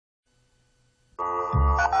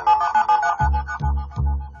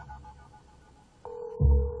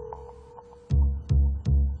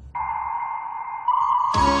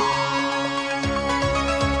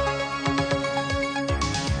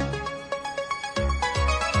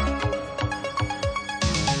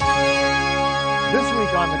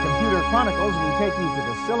on the Computer Chronicles, we take you to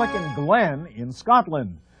the Silicon Glen in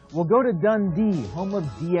Scotland. We'll go to Dundee, home of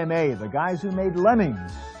DMA, the guys who made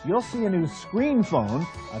Lemmings. You'll see a new screen phone,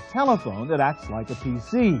 a telephone that acts like a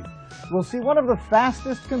PC. We'll see one of the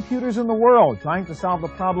fastest computers in the world trying to solve the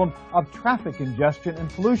problem of traffic congestion and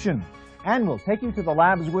pollution. And we'll take you to the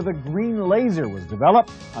labs where the green laser was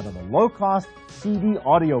developed out of a low-cost CD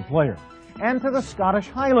audio player. And to the Scottish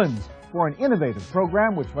Highlands for an innovative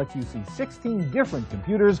program which lets you see 16 different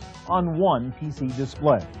computers on one PC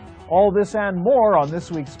display. All this and more on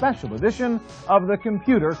this week's special edition of the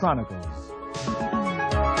Computer Chronicles.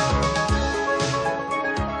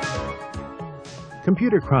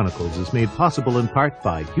 Computer Chronicles is made possible in part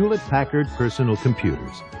by Hewlett-Packard Personal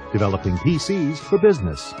Computers, developing PCs for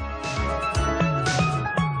business.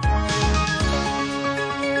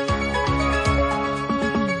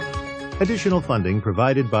 Additional funding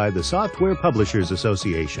provided by the Software Publishers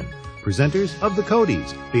Association, presenters of the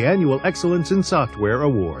Codies, the annual Excellence in Software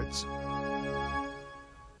Awards.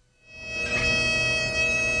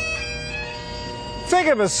 Think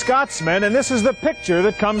of a Scotsman, and this is the picture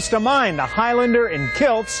that comes to mind, a Highlander in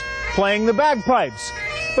kilts playing the bagpipes.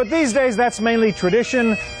 But these days, that's mainly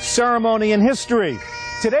tradition, ceremony, and history.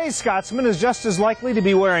 Today's Scotsman is just as likely to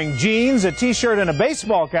be wearing jeans, a t-shirt, and a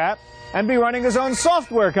baseball cap, and be running his own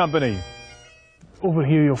software company. Over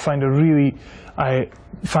here you'll find a really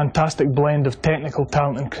fantastic blend of technical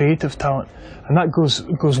talent and creative talent, and that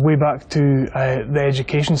goes way back to the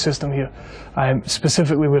education system here.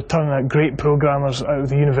 Specifically, we're turning out great programmers out of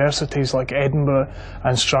the universities like Edinburgh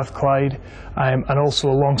and Strathclyde, and also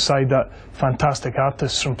alongside that, fantastic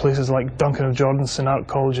artists from places like Duncan of Jordanson Art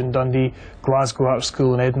College in Dundee, Glasgow Art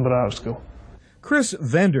School and Edinburgh Art School. Chris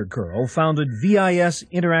Vanderkurl founded VIS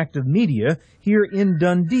Interactive Media here in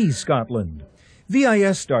Dundee, Scotland.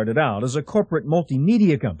 VIS started out as a corporate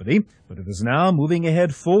multimedia company, but it is now moving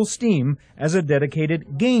ahead full steam as a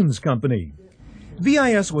dedicated games company.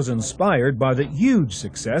 VIS was inspired by the huge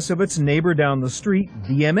success of its neighbor down the street,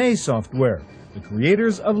 DMA Software, the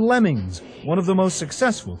creators of Lemmings, one of the most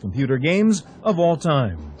successful computer games of all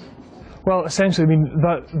time. Well, essentially, I mean,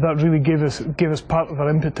 that really gave us part of our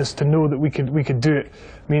impetus to know that we could do it.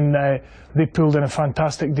 I mean, they pulled in a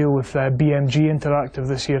fantastic deal with BMG Interactive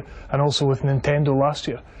this year, and also with Nintendo last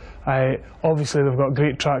year. Obviously, they've got a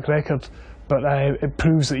great track record, but it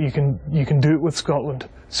proves that you can do it with Scotland.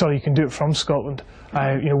 Sorry, you can do it from Scotland,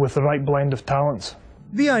 you know, with the right blend of talents.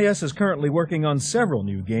 VIS is currently working on several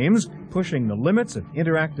new games, pushing the limits of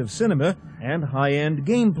interactive cinema and high-end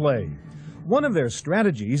gameplay. One of their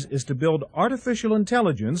strategies is to build artificial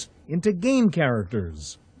intelligence into game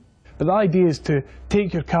characters. But the idea is to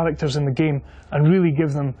take your characters in the game and really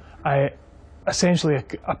give them essentially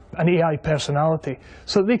an AI personality,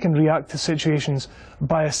 so that they can react to situations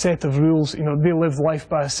by a set of rules. You know, they live life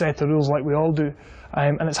by a set of rules like we all do,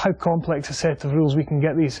 and it's how complex a set of rules we can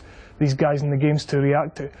get these guys in the games to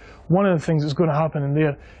react to. One of the things that's going to happen in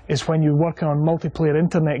there is when you're working on multiplayer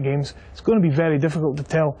internet games, it's going to be very difficult to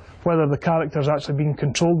tell whether the character's actually being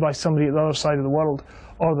controlled by somebody at the other side of the world,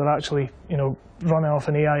 or they're actually, you know, running off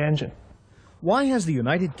an AI engine. Why has the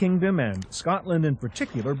United Kingdom, and Scotland in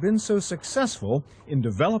particular, been so successful in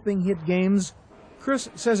developing hit games? Chris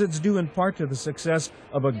says it's due in part to the success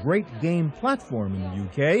of a great game platform in the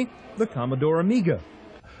UK, the Commodore Amiga.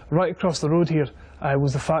 Right across the road here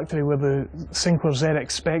was the factory where the Sinclair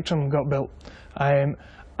ZX Spectrum got built. And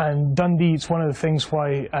Dundee, it's one of the things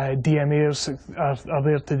why DMAs are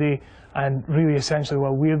there today, and really essentially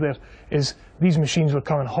while we're there, is these machines were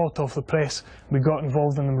coming hot off the press. We got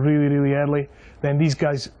involved in them really, really early. Then these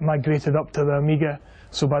guys migrated up to the Amiga,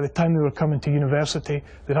 so by the time they were coming to university,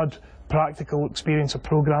 they had practical experience of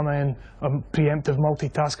programming a preemptive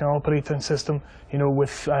multitasking operating system, you know,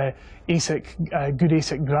 with ASIC, good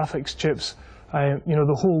ASIC graphics chips, you know,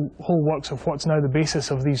 the whole works of what's now the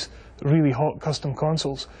basis of these really hot custom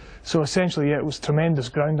consoles. So essentially, yeah, it was tremendous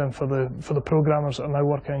grounding for the programmers that are now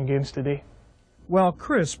working on games today. While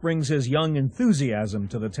Chris brings his young enthusiasm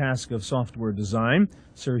to the task of software design,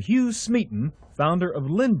 Sir Hugh Smeaton, founder of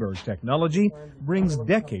Lindbergh Technology, brings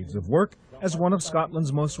decades of work as one of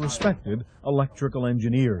Scotland's most respected electrical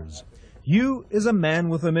engineers. Hugh is a man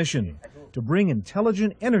with a mission: to bring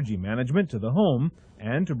intelligent energy management to the home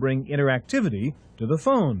and to bring interactivity to the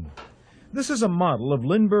phone. This is a model of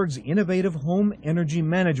Lindbergh's innovative home energy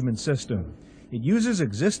management system. It uses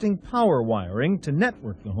existing power wiring to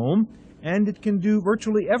network the home, and it can do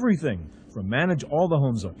virtually everything from manage all the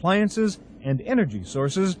home's appliances and energy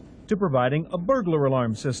sources to providing a burglar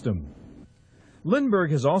alarm system. Lindbergh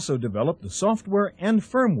has also developed the software and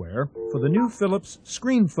firmware for the new Philips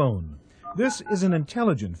screen phone. This is an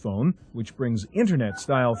intelligent phone which brings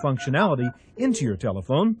internet-style functionality into your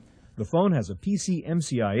telephone. The phone has a PC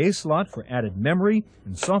MCIA slot for added memory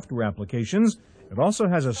and software applications. It also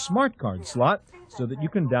has a smart card slot so that you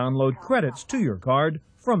can download credits to your card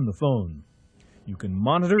from the phone. You can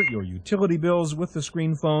monitor your utility bills with the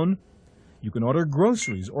screen phone. You can order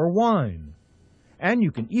groceries or wine. And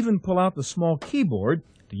you can even pull out the small keyboard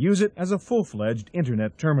to use it as a full-fledged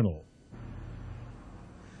internet terminal.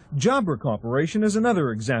 Jobra Corporation is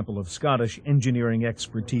another example of Scottish engineering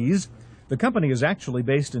expertise. The company is actually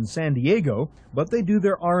based in San Diego, but they do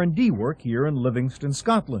their R&D work here in Livingston,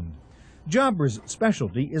 Scotland. Jobra's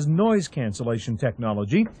specialty is noise cancellation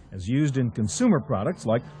technology, as used in consumer products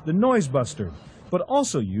like the Noise Buster, but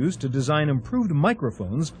also used to design improved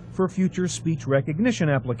microphones for future speech recognition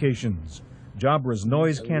applications. Jobra's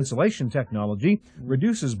noise cancellation technology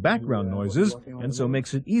reduces background noises and so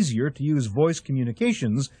makes it easier to use voice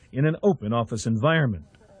communications in an open office environment.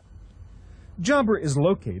 Jobra is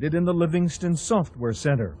located in the Livingston Software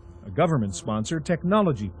Center, a government-sponsored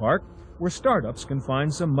technology park where startups can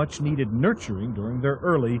find some much-needed nurturing during their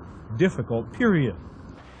early, difficult period.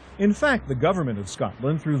 In fact, the government of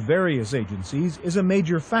Scotland, through various agencies, is a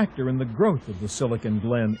major factor in the growth of the Silicon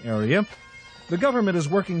Glen area. The government is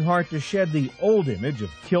working hard to shed the old image of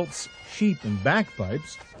kilts, sheep, and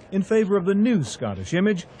bagpipes in favor of the new Scottish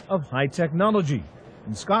image of high technology.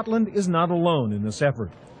 And Scotland is not alone in this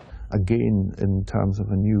effort. Again, in terms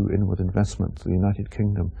of a new inward investment, the United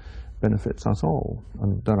Kingdom benefits us all.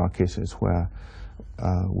 And there are cases where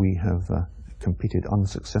we have competed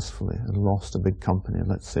unsuccessfully and lost a big company,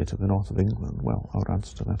 let's say, to the north of England. Well, our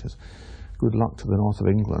answer to that is good luck to the north of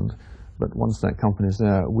England. But once that company is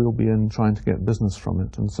there, we'll be in trying to get business from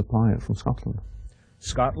it and supply it from Scotland.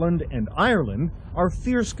 Scotland and Ireland are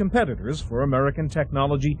fierce competitors for American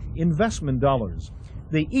technology investment dollars.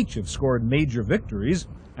 They each have scored major victories.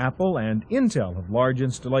 Apple and Intel have large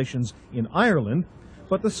installations in Ireland,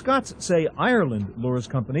 but the Scots say Ireland lures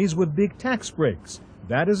companies with big tax breaks.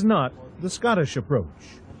 That is not the Scottish approach.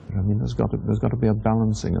 I mean, there's got to be a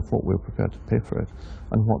balancing of what we're prepared to pay for it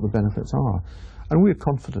and what the benefits are. And we're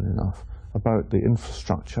confident enough about the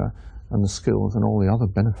infrastructure and the skills and all the other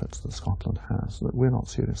benefits that Scotland has that we're not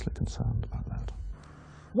seriously concerned about that.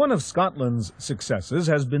 One of Scotland's successes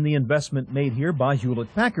has been the investment made here by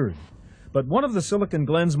Hewlett-Packard. But one of the Silicon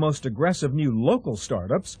Glen's most aggressive new local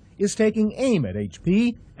startups is taking aim at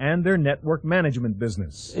HP and their network management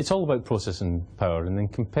business. It's all about processing power, and in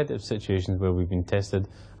competitive situations where we've been tested,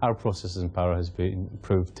 our processing power has been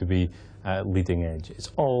proved to be leading edge.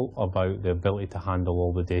 It's all about the ability to handle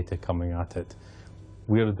all the data coming at it.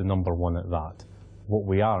 We're the number one at that. What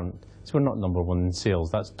we aren't is we're not number one in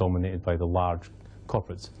sales. That's dominated by the large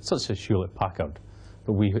corporates, such as Hewlett-Packard,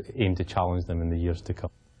 but we aim to challenge them in the years to come.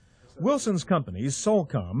 Wilson's company,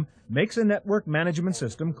 Solcom, makes a network management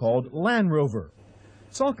system called Land Rover.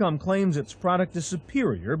 Solcom claims its product is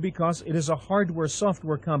superior because it is a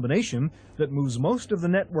hardware-software combination that moves most of the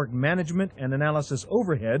network management and analysis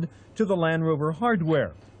overhead to the Land Rover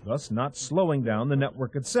hardware, thus not slowing down the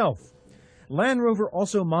network itself. Land Rover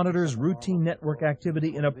also monitors routine network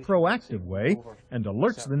activity in a proactive way and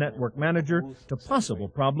alerts the network manager to possible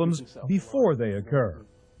problems before they occur.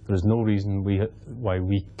 There's no reason why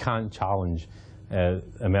we can't challenge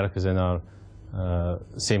America's in our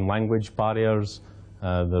same language barriers.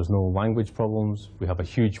 There's no language problems. We have a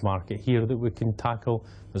huge market here that we can tackle.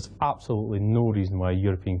 There's absolutely no reason why a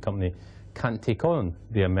European company can't take on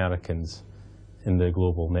the Americans in the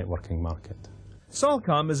global networking market.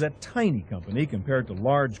 Solcom is a tiny company compared to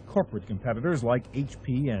large corporate competitors like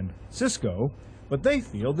HP and Cisco, but they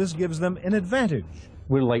feel this gives them an advantage.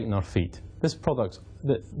 We're light on our feet.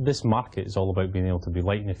 This market is all about being able to be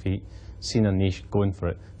light on your feet, seeing a niche, going for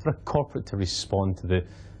it. For a corporate to respond to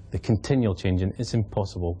the continual changing, it's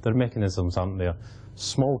impossible. Their mechanisms aren't there.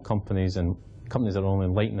 Small companies and companies that are only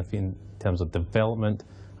light on their feet in terms of development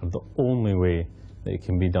are the only way that it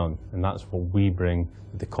can be done, and that's what we bring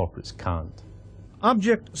that the corporates can't.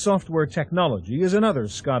 Object Software Technology is another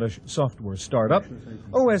Scottish software startup.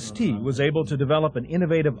 OST was able to develop an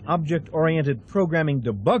innovative object-oriented programming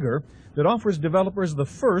debugger that offers developers the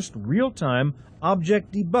first real-time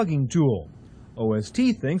object debugging tool.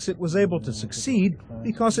 OST thinks it was able to succeed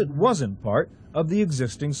because it wasn't part of the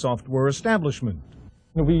existing software establishment.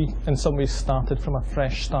 We, in some ways, started from a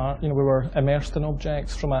fresh start. We were immersed in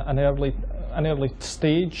objects from an early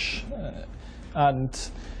stage,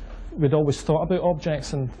 and we'd always thought about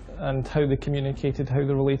objects and how they communicated, how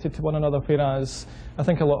they related to one another, whereas I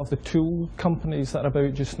think a lot of the tool companies that are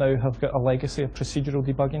about just now have got a legacy of procedural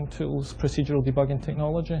debugging tools, procedural debugging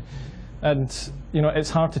technology. And you know, it's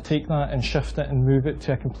hard to take that and shift it and move it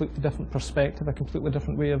to a completely different perspective, a completely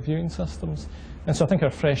different way of viewing systems. And so I think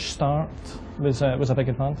our fresh start was a big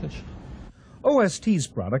advantage. OST's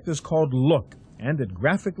product is called Look, and it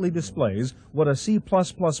graphically displays what a C++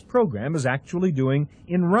 program is actually doing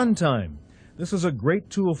in runtime. This is a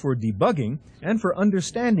great tool for debugging and for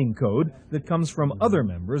understanding code that comes from other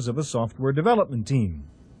members of a software development team.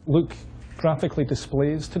 Look graphically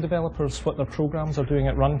displays to developers what their programs are doing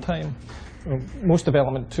at runtime. Most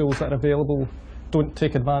development tools that are available don't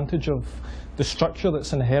take advantage of the structure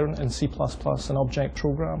that's inherent in C++ and object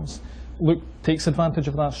programs. Look takes advantage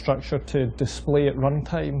of that structure to display at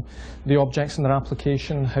runtime the objects in their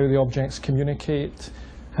application, how the objects communicate,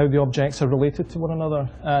 how the objects are related to one another,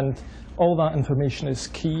 and all that information is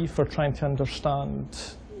key for trying to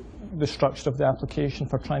understand the structure of the application,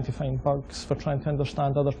 for trying to find bugs, for trying to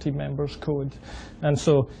understand other team members' code. And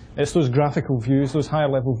so it's those graphical views, those higher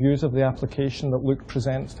level views of the application that Look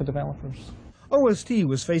presents to developers. OST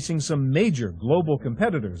was facing some major global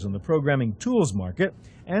competitors in the programming tools market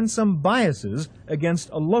and some biases against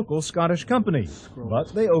a local Scottish company,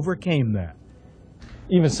 but they overcame that.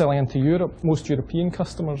 Even selling into Europe, most European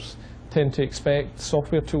customers tend to expect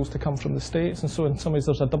software tools to come from the States, and so in some ways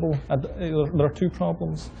there are two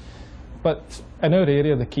problems. But in our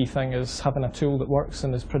area, the key thing is having a tool that works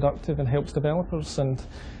and is productive and helps developers. And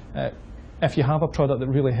if you have a product that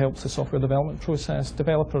really helps the software development process,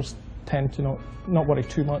 developers tend to not worry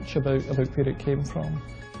too much about where it came from.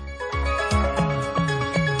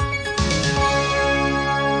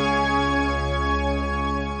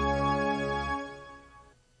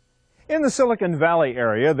 In the Silicon Valley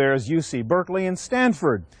area, there's UC Berkeley and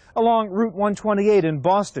Stanford. Along Route 128 in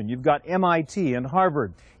Boston, you've got MIT and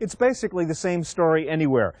Harvard. It's basically the same story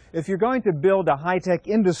anywhere. If you're going to build a high-tech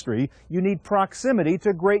industry, you need proximity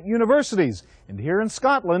to great universities. And here in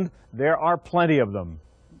Scotland, there are plenty of them.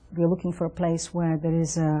 We're looking for a place where there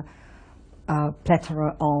is a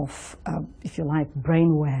plethora of, if you like,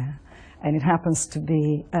 brainware. And it happens to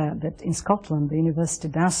be that in Scotland, the university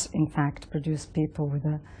does, in fact, produce people with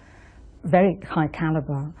a very high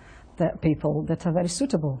caliber, people that are very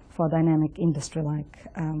suitable for a dynamic industry like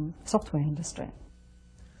software industry.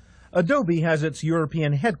 Adobe has its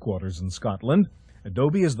European headquarters in Scotland.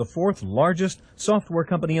 Adobe is the fourth largest software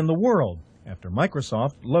company in the world, after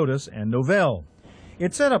Microsoft, Lotus, and Novell.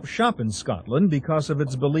 It set up shop in Scotland because of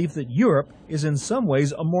its belief that Europe is in some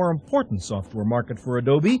ways a more important software market for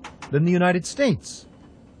Adobe than the United States.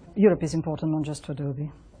 Europe is important not just to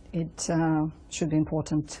Adobe. It should be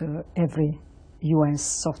important to every US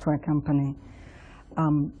software company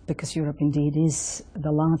because Europe indeed is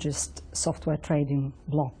the largest software trading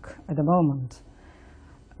bloc at the moment.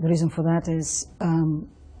 The reason for that is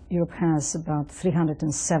Europe has about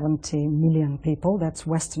 370 million people. That's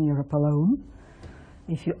Western Europe alone.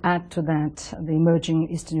 If you add to that the emerging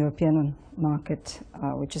Eastern European market,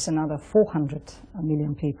 which is another 400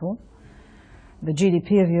 million people, the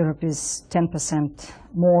GDP of Europe is 10%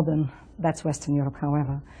 more than, that's Western Europe,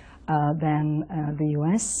 however, than the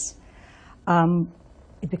US.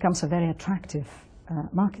 It becomes a very attractive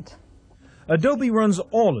market. Adobe runs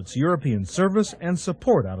all its European service and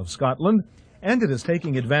support out of Scotland, and it is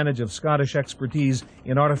taking advantage of Scottish expertise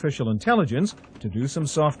in artificial intelligence to do some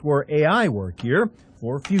software AI work here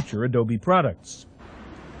for future Adobe products.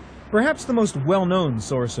 Perhaps the most well-known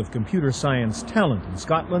source of computer science talent in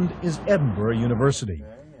Scotland is Edinburgh University.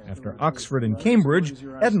 After Oxford and Cambridge,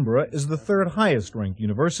 Edinburgh is the third highest-ranked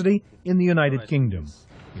university in the United Kingdom.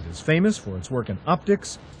 It is famous for its work in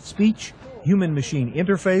optics, speech, human-machine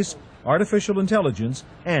interface, artificial intelligence,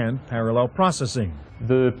 and parallel processing.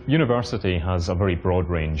 The university has a very broad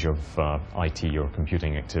range of IT or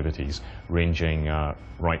computing activities, ranging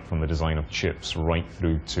right from the design of chips right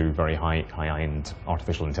through to very high-end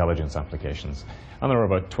artificial intelligence applications. And there are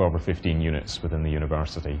about 12 or 15 units within the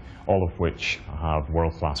university, all of which have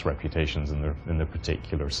world-class reputations in their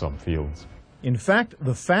particular subfields. In fact,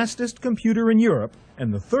 the fastest computer in Europe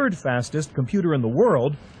and the third fastest computer in the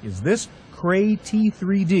world is this Cray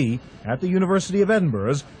T3D at the University of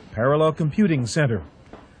Edinburgh's Parallel Computing Center.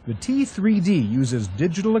 The T3D uses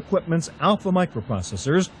Digital Equipment's alpha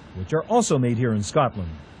microprocessors, which are also made here in Scotland.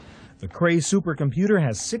 The Cray supercomputer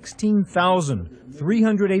has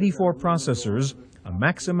 16,384 processors, a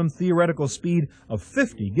maximum theoretical speed of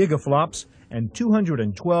 50 gigaflops, and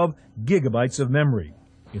 212 gigabytes of memory.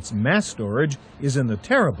 Its mass storage is in the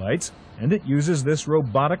terabytes, and it uses this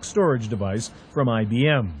robotic storage device from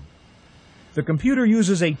IBM. The computer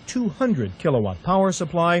uses a 200 kilowatt power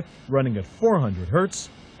supply running at 400 hertz,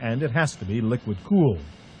 and it has to be liquid-cooled.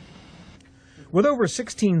 With over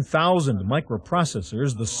 16,000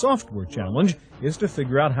 microprocessors, the software challenge is to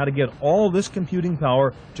figure out how to get all this computing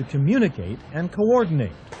power to communicate and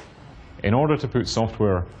coordinate. In order to put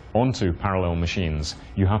software onto parallel machines,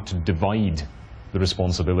 you have to divide the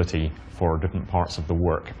responsibility for different parts of the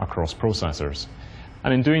work across processors.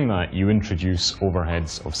 And in doing that, you introduce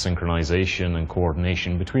overheads of synchronization and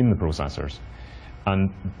coordination between the processors.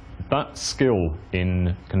 And that skill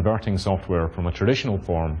in converting software from a traditional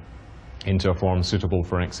form into a form suitable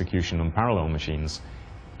for execution on parallel machines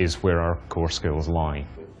is where our core skills lie.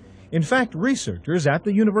 In fact, researchers at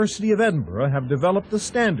the University of Edinburgh have developed a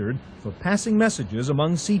standard for passing messages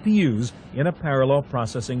among CPUs in a parallel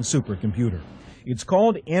processing supercomputer. It's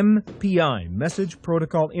called MPI, Message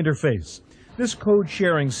Protocol Interface. This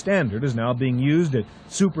code-sharing standard is now being used at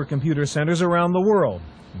supercomputer centers around the world,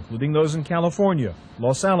 including those in California,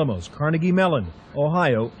 Los Alamos, Carnegie Mellon,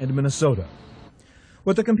 Ohio, and Minnesota.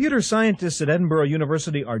 What the computer scientists at Edinburgh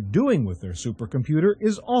University are doing with their supercomputer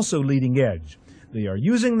is also leading edge. They are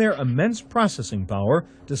using their immense processing power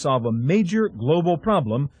to solve a major global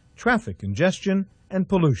problem, traffic congestion and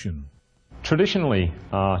pollution. Traditionally,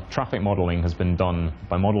 traffic modeling has been done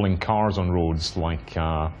by modeling cars on roads like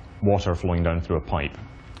water flowing down through a pipe.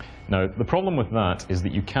 Now, the problem with that is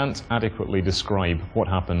that you can't adequately describe what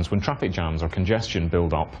happens when traffic jams or congestion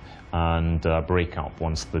build up and break up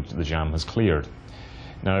once the jam has cleared.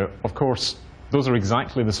 Now, of course, those are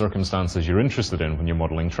exactly the circumstances you're interested in when you're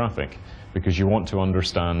modeling traffic, because you want to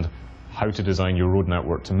understand how to design your road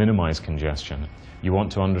network to minimize congestion. You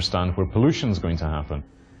want to understand where pollution is going to happen.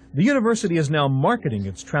 The university is now marketing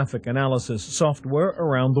its traffic analysis software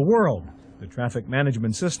around the world. The traffic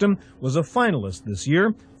management system was a finalist this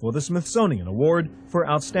year for the Smithsonian Award for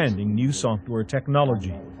Outstanding New Software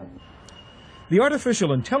Technology. The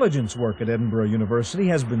artificial intelligence work at Edinburgh University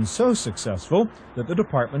has been so successful that the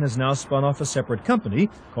department has now spun off a separate company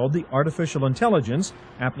called the Artificial Intelligence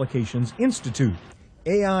Applications Institute.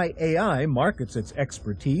 AI markets its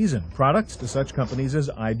expertise and products to such companies as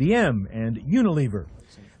IBM and Unilever.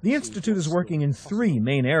 The institute is working in three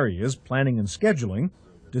main areas: planning and scheduling,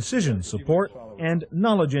 decision support, and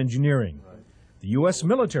knowledge engineering. The U.S.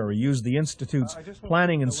 military used the Institute's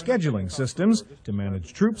planning and scheduling systems to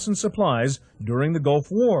manage troops and supplies during the Gulf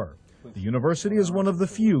War. The university is one of the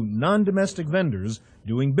few non-domestic vendors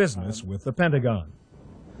doing business with the Pentagon.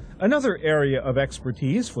 Another area of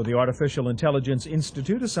expertise for the Artificial Intelligence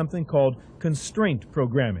Institute is something called constraint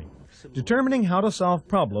programming, determining how to solve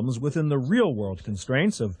problems within the real-world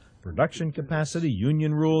constraints of production capacity,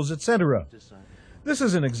 union rules, etc. This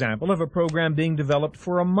is an example of a program being developed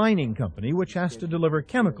for a mining company which has to deliver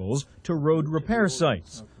chemicals to road repair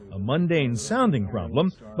sites, a mundane-sounding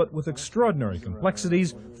problem, but with extraordinary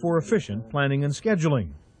complexities for efficient planning and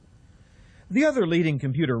scheduling. The other leading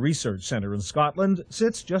computer research center in Scotland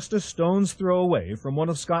sits just a stone's throw away from one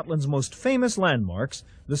of Scotland's most famous landmarks,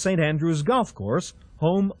 the St Andrews Golf Course,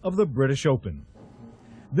 home of the British Open.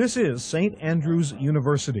 This is St Andrews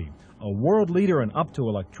University, a world leader in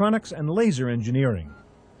optoelectronics and laser engineering.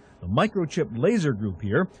 The microchip laser group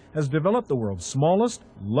here has developed the world's smallest,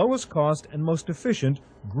 lowest cost, and most efficient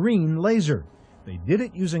green laser. They did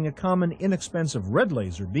it using a common inexpensive red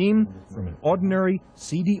laser beam from an ordinary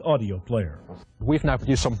CD audio player. We've now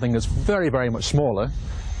produced something that's very, very much smaller,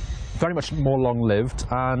 very much more long-lived,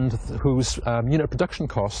 and whose unit production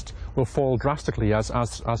cost will fall drastically as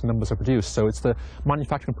numbers are produced. So the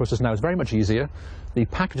manufacturing process now is very much easier, the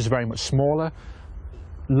package is very much smaller,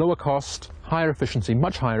 lower cost, higher efficiency,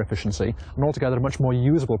 much higher efficiency, and altogether a much more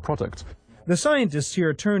usable product. The scientists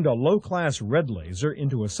here turned a low-class red laser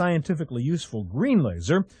into a scientifically useful green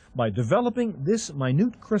laser by developing this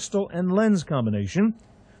minute crystal and lens combination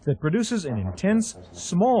that produces an intense,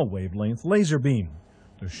 small wavelength laser beam.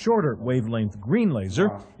 The shorter wavelength green laser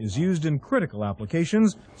is used in critical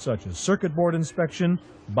applications such as circuit board inspection,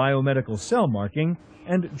 biomedical cell marking,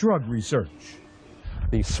 and drug research.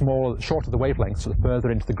 The shorter the wavelength, so the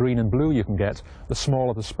further into the green and blue you can get, the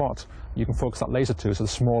smaller the spot you can focus that laser to, so the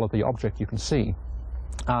smaller the object you can see.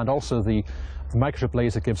 And also the microchip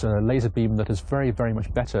laser gives a laser beam that is very, very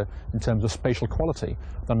much better in terms of spatial quality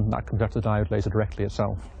than that conductor diode laser directly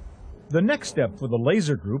itself. The next step for the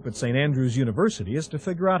laser group at St Andrews University is to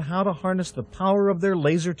figure out how to harness the power of their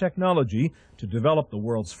laser technology to develop the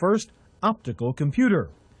world's first optical computer.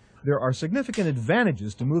 There are significant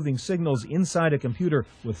advantages to moving signals inside a computer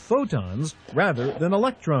with photons rather than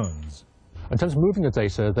electrons. In terms of moving the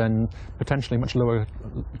data, then potentially much lower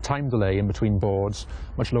time delay in between boards,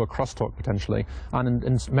 much lower crosstalk potentially, and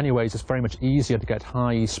in many ways it's very much easier to get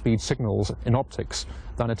high-speed signals in optics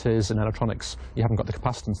than it is in electronics. You haven't got the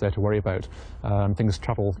capacitance there to worry about. Things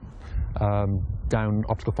travel down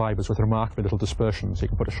optical fibers with remarkably little dispersion, so you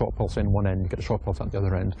can put a short pulse in one end, you get a short pulse at the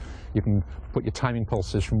other end. You can put your timing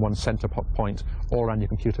pulses from one center point all around your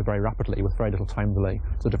computer very rapidly with very little time delay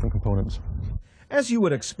to the different components. As you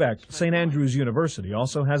would expect, St. Andrews University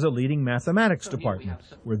also has a leading mathematics department,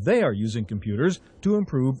 where they are using computers to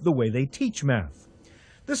improve the way they teach math.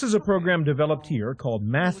 This is a program developed here called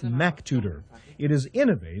Math MacTutor. It is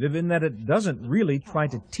innovative in that it doesn't really try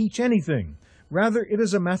to teach anything. Rather, it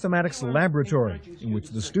is a mathematics laboratory in which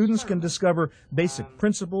the students can discover basic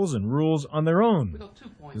principles and rules on their own.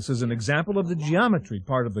 This is an example of the geometry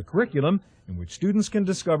part of the curriculum in which students can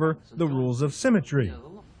discover the rules of symmetry.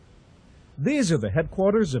 These are the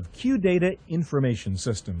headquarters of QData Information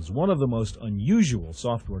Systems, one of the most unusual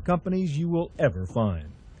software companies you will ever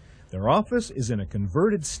find. Their office is in a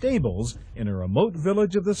converted stables in a remote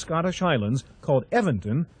village of the Scottish Highlands called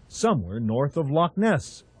Eventon, somewhere north of Loch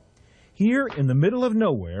Ness. Here, in the middle of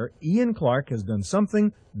nowhere, Ian Clark has done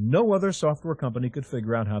something no other software company could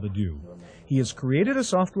figure out how to do. He has created a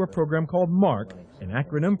software program called MARC, an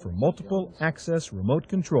acronym for Multiple Access Remote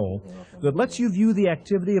Control, that lets you view the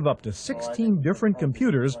activity of up to 16 different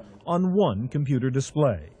computers on one computer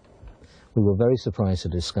display. We were very surprised to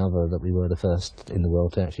discover that we were the first in the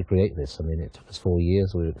world to actually create this. I mean, it took us 4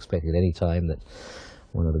 years. We were expecting at any time that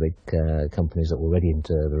one of the big companies that were already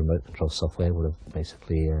into the remote control software would have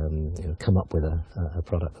basically come up with a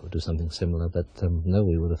product that would do something similar. But no,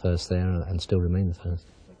 we were the first there and still remain the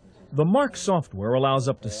first. The MARC software allows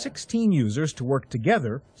up to 16 users to work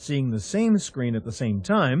together, seeing the same screen at the same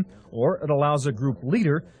time, or it allows a group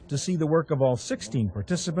leader to see the work of all 16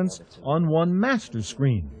 participants on one master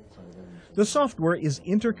screen. The software is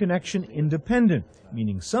interconnection independent,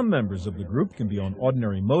 meaning some members of the group can be on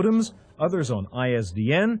ordinary modems, others on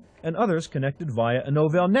ISDN, and others connected via a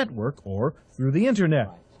Novell network or through the Internet.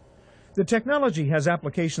 The technology has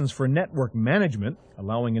applications for network management,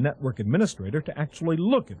 allowing a network administrator to actually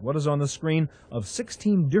look at what is on the screen of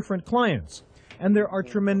 16 different clients. And there are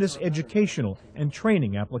tremendous educational and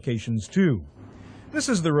training applications too. This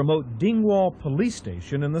is the remote Dingwall police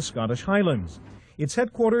station in the Scottish Highlands. It's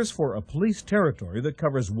headquarters for a police territory that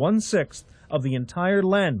covers 1/6 of the entire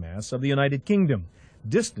landmass of the United Kingdom.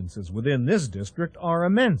 Distances within this district are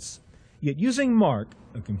immense. Yet using MARC,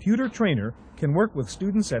 a computer trainer can work with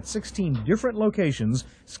students at 16 different locations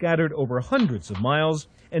scattered over hundreds of miles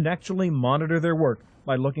and actually monitor their work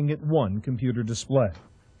by looking at one computer display.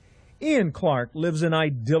 Ian Clark lives an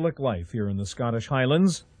idyllic life here in the Scottish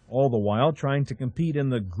Highlands, all the while trying to compete in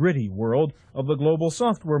the gritty world of the global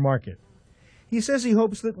software market. He says he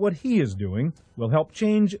hopes that what he is doing will help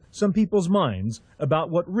change some people's minds about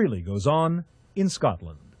what really goes on in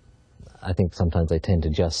Scotland. I think sometimes they tend to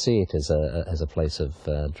just see it as a place of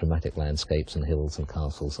dramatic landscapes and hills and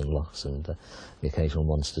castles and lochs and the occasional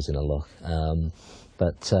monsters in a loch.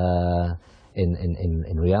 But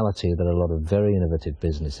in reality, there are a lot of very innovative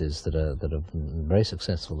businesses that are very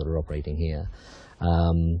successful that are operating here.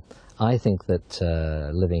 I think that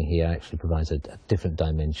living here actually provides a different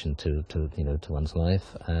dimension to one's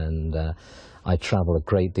life, and I travel a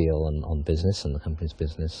great deal on business and the company's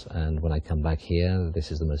business, and when I come back here,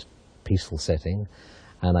 this is the most peaceful setting,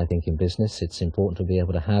 and I think in business it's important to be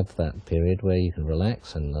able to have that period where you can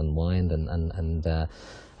relax and unwind and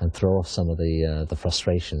throw off some of the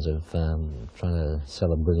frustrations of trying to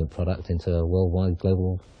sell a brilliant product into a worldwide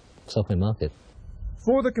global software market.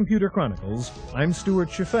 For the Computer Chronicles, I'm Stuart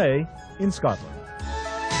Chaffee in Scotland.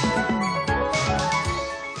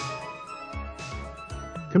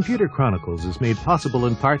 Computer Chronicles is made possible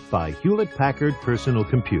in part by Hewlett-Packard Personal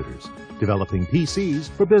Computers, developing PCs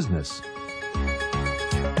for business.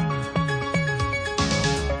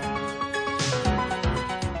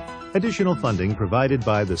 Additional funding provided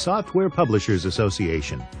by the Software Publishers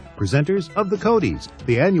Association, presenters of the CODIES,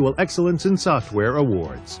 the annual Excellence in Software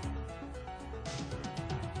Awards.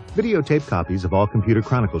 Videotape copies of all Computer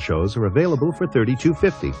Chronicle shows are available for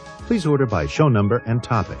 $32.50. Please order by show number and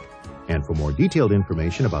topic. And for more detailed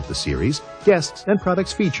information about the series, guests, and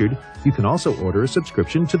products featured, you can also order a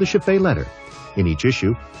subscription to the Chaffee Letter. In each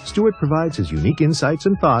issue, Stuart provides his unique insights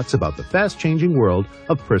and thoughts about the fast-changing world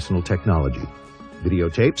of personal technology.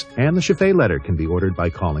 Videotapes and the Chaffee Letter can be ordered by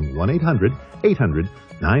calling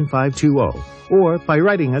 1-800-800-9520 or by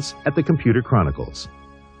writing us at the Computer Chronicles.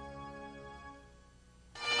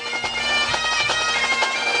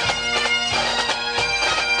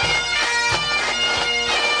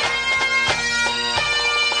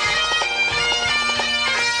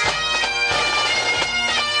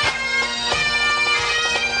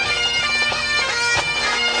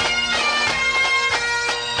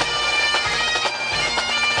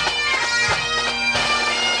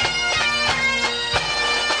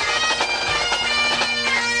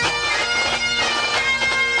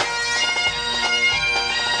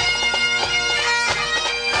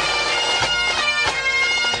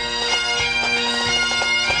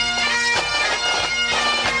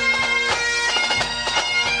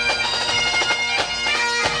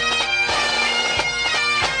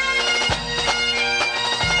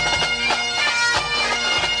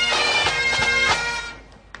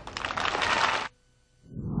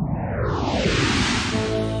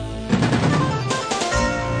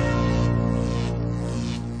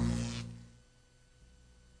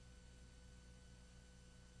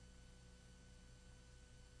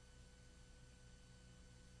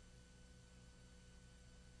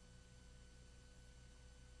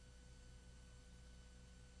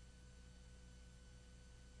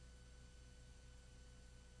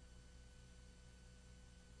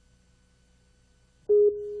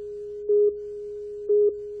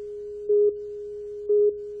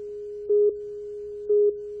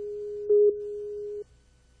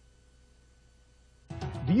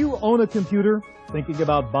 own a computer? Thinking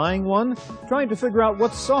about buying one? Trying to figure out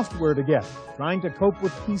what software to get? Trying to cope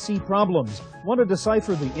with PC problems? Want to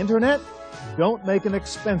decipher the internet? Don't make an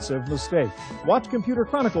expensive mistake. Watch Computer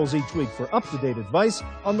Chronicles each week for up-to-date advice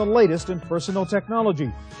on the latest in personal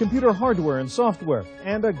technology, computer hardware and software,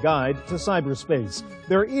 and a guide to cyberspace.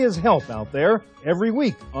 There is help out there every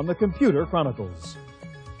week on the Computer Chronicles.